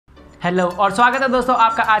Hello और स्वागत है दोस्तों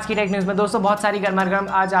आपका आज की टेक न्यूज़ में। दोस्तों बहुत सारी गर्मा गर्म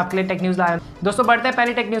आज आपके लिए टेक न्यूज़ लाया। दोस्तों बढ़ते हैं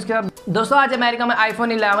पहली टेक न्यूज़ की तरफ। दोस्तों आज अमेरिका में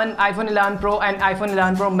iPhone11 Pro and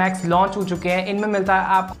iPhone11 Pro Max launch हो चुके हैं। इनमें मिलता है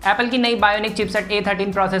आप एप्पल की नई बायोनिक चिपसेट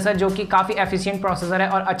A13 प्रोसेसर, जो कि काफ़ी एफिशिएंट प्रोसेसर है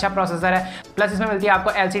और अच्छा प्रोसेसर है। प्लस इसमें मिलती है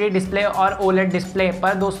आपको LCD डिस्प्ले और OLED डिस्प्ले।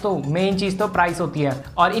 पर दोस्तों मेन चीज़ तो प्राइस होती है,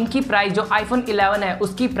 और इनकी प्राइस जो iPhone 11 है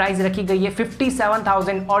उसकी प्राइस रखी गई है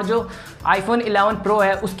 57,000, और जो iPhone 11 Pro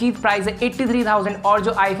है उसकी प्राइस है 83,000, और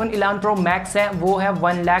जो iPhone 11 Pro Max है वो है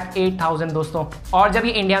 1,08,000 दोस्तों। और जब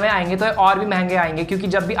ये इंडिया में आएंगे तो और भी महंगे आएंगे, क्योंकि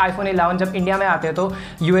जब भी iPhone 11 जब इंडिया में आते हैं तो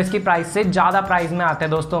US की प्राइस से ज़्यादा प्राइस में आते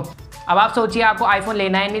हैं दोस्तों। अब आप सोचिए आपको आईफोन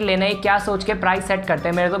लेना है नहीं लेना है, क्या सोच के प्राइस सेट करते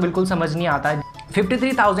हैं, मेरे तो बिल्कुल समझ नहीं आता है।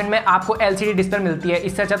 53,000 में आपको LCD डिस्प्ले मिलती है।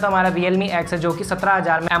 इससे अच्छा तो हमारा Realme X है, जो कि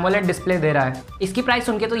 17,000 में AMOLED डिस्प्ले दे रहा है। इसकी प्राइस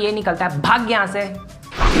सुन के तो ये निकलता है भाग यहाँ से।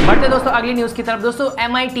 बढ़ते दोस्तों अगली न्यूज़ की तरफ। दोस्तों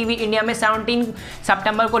MI TV इंडिया में 17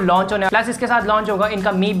 सितंबर को लॉन्च होने, प्लस इसके साथ लॉन्च होगा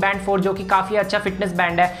इनका Mi Band 4, जो कि काफ़ी अच्छा फिटनेस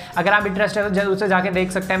बैंड है। अगर आप इंटरेस्टेड हो जरूर से जाके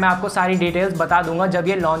देख सकते हैं, मैं आपको सारी डिटेल्स बता दूंगा जब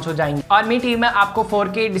ये लॉन्च हो जाएंगे। और Mi TV में आपको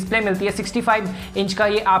 4K डिस्प्ले मिलती है, 65 इंच का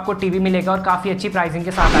ये आपको टीवी मिलेगा और काफ़ी अच्छी प्राइसिंग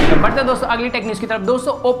के साथ आएगा। बढ़ते दोस्तों अगली टेक न्यूज़ की तरफ।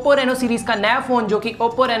 दोस्तों Oppo Reno सीरीज का नया फोन जो कि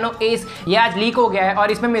Oppo Reno Ace ये आज लीक हो गया है,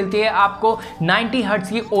 और इसमें मिलती है आपको 90 हर्ट्ज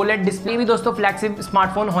की OLED डिस्प्ले। भी दोस्तों फ्लैगशिप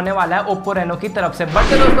स्मार्टफोन होने वाला है Oppo Reno की तरफ से।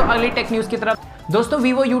 बढ़ते दोस्तों अगली टेक न्यूज़ की तरफ। दोस्तों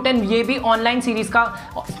Vivo U10 ये भी ऑनलाइन सीरीज का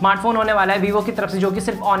स्मार्टफोन होने वाला है Vivo की तरफ से, जो कि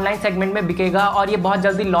सिर्फ ऑनलाइन सेगमेंट में बिकेगा, और ये बहुत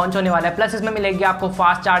जल्दी लॉन्च होने वाला है। प्लस इसमें मिलेगी आपको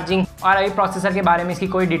फास्ट चार्जिंग, और अभी प्रोसेसर के बारे में इसकी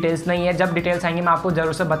कोई डिटेल्स नहीं है। जब डिटेल्स आएंगी मैं आपको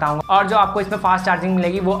जरूर से बताऊंगा। और जो आपको इसमें फास्ट चार्जिंग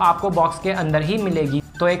मिलेगी वो आपको बॉक्स के अंदर ही मिलेगी,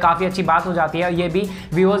 तो ये काफ़ी अच्छी बात हो जाती है। ये भी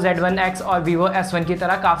Vivo Z1X और Vivo S1 की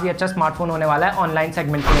तरह काफ़ी अच्छा स्मार्टफोन होने वाला है ऑनलाइन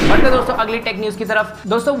सेगमेंट में। बढ़ते दोस्तों अगली टेक न्यूज़ की तरफ।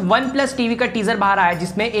 दोस्तों OnePlus TV का टीजर बाहर आया है,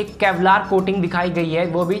 जिसमें एक केवलार कोटिंग दिखाई गई है,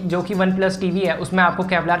 वो भी जो कि OnePlus TV है उसमें आपको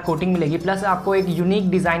केवलार कोटिंग मिलेगी। प्लस आपको एक यूनिक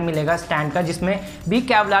डिज़ाइन मिलेगा स्टैंड का, जिसमें भी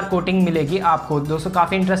केवलार कोटिंग मिलेगी आपको। दोस्तों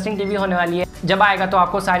काफ़ी इंटरेस्टिंग टीवी होने वाली है, जब आएगा तो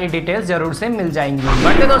आपको सारी डिटेल्स जरूर से मिल जाएंगी।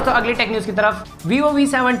 बढ़ते दोस्तों अगली टेक न्यूज़ की तरफ। Vivo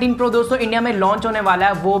V17 Pro दोस्तों इंडिया में लॉन्च होने वाला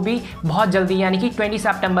है, वो भी बहुत जल्दी, यानी कि 20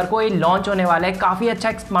 सितंबर को ये लॉन्च होने वाला है। काफ़ी अच्छा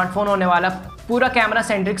एक स्मार्टफोन होने वाला, पूरा कैमरा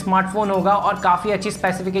सेंट्रिक स्मार्टफोन होगा और काफ़ी अच्छी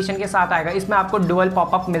स्पेसिफिकेशन के साथ आएगा। इसमें आपको डुअल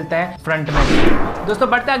पॉपअप मिलता है फ्रंट में। दोस्तों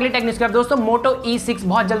बढ़ते अगली टेक न्यूज़ की तरफ। दोस्तों Moto E6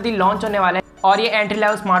 बहुत जल्दी लॉन्च होने वाला है, और ये एंट्री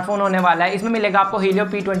लेवल स्मार्टफोन होने वाला है। इसमें मिलेगा आपको Helio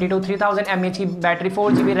P22 3000 mAh की बैटरी,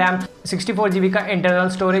 4GB रैम, 64GB का इंटरनल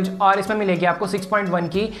स्टोरेज, और इसमें मिलेगी आपको 6.1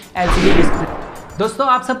 की LCD डिस्प्ले। दोस्तों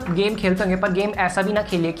आप सब गेम खेलते होंगे, पर गेम ऐसा भी ना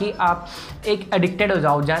खेलिए कि आप एक एडिक्टेड हो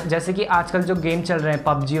जाओ। जैसे कि आजकल जो गेम चल रहे हैं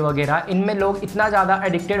PUBG वगैरह, इनमें लोग इतना ज़्यादा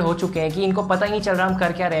एडिक्टेड हो चुके हैं कि इनको पता ही नहीं चल रहा हम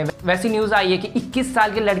कर क्या रहे हैं। वैसी न्यूज़ आई है कि 21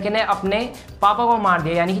 साल के लड़के ने अपने पापा को मार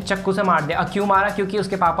दिया, यानी कि चाकू से मार दिया। क्यों मारा? क्योंकि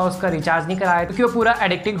उसके पापा उसका रिचार्ज नहीं कराया, क्योंकि वो पूरा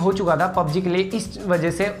एडिक्टेड हो चुका था PUBG के लिए। इस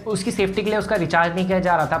वजह से उसकी सेफ्टी के लिए उसका रिचार्ज नहीं किया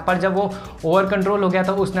जा रहा था, पर जब वो ओवर कंट्रोल हो गया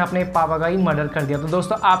तो उसने अपने पापा का ही मर्डर कर दिया। तो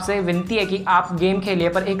दोस्तों आपसे विनती है कि आप गेम खेलिए,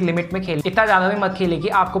 पर एक लिमिट में खेलिए, इतना ज़्यादा भी मत खेलिए कि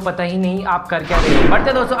आपको पता ही नहीं आप कर क्या रहे हो।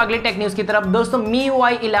 बढ़ते दोस्तों अगली टेक न्यूज़ की तरफ। दोस्तों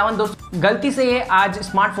MIUI 11 दोस्तों गलती से ये आज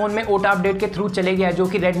स्मार्टफोन में ओटा अपडेट के थ्रू चले गया है, जो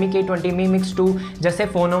कि Redmi K20 Mi Mix 2 जैसे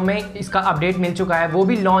फोनों में इसका अपडेट मिल चुका है। वो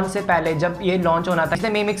भी लॉन्च से पहले, जब ये लॉन्च होना था, इसने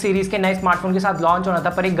Mi Mix सीरीज के नए स्मार्टफोन के साथ लॉन्च होना था,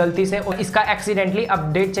 पर एक गलती से इसका एक्सीडेंटली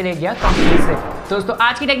अपडेट चले गया कंपनी से। दोस्तों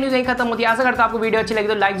आज की टेक न्यूज़ यही खत्म होती है। आशा करता हूं आपको वीडियो अच्छी लगी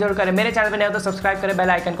तो लाइक जरूर करें, मेरे चैनल पर नए हो तो सब्सक्राइब करें, बेल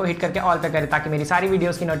आइकन को हिट करके ऑल पे करें, ताकि मेरी सारी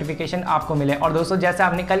वीडियोस की नोटिफिकेशन आपको मिले। और दोस्तों जैसे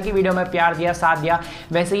आपने कल की वीडियो में प्यार दिया, साथ दिया,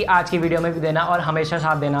 वैसे ही आज की वीडियो में भी देना और हमेशा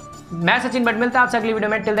साथ देना। मैं सचिन भट्ट, मिलता है आपसे अगली वीडियो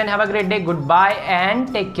में। Till then have a great day, good bye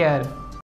and take care.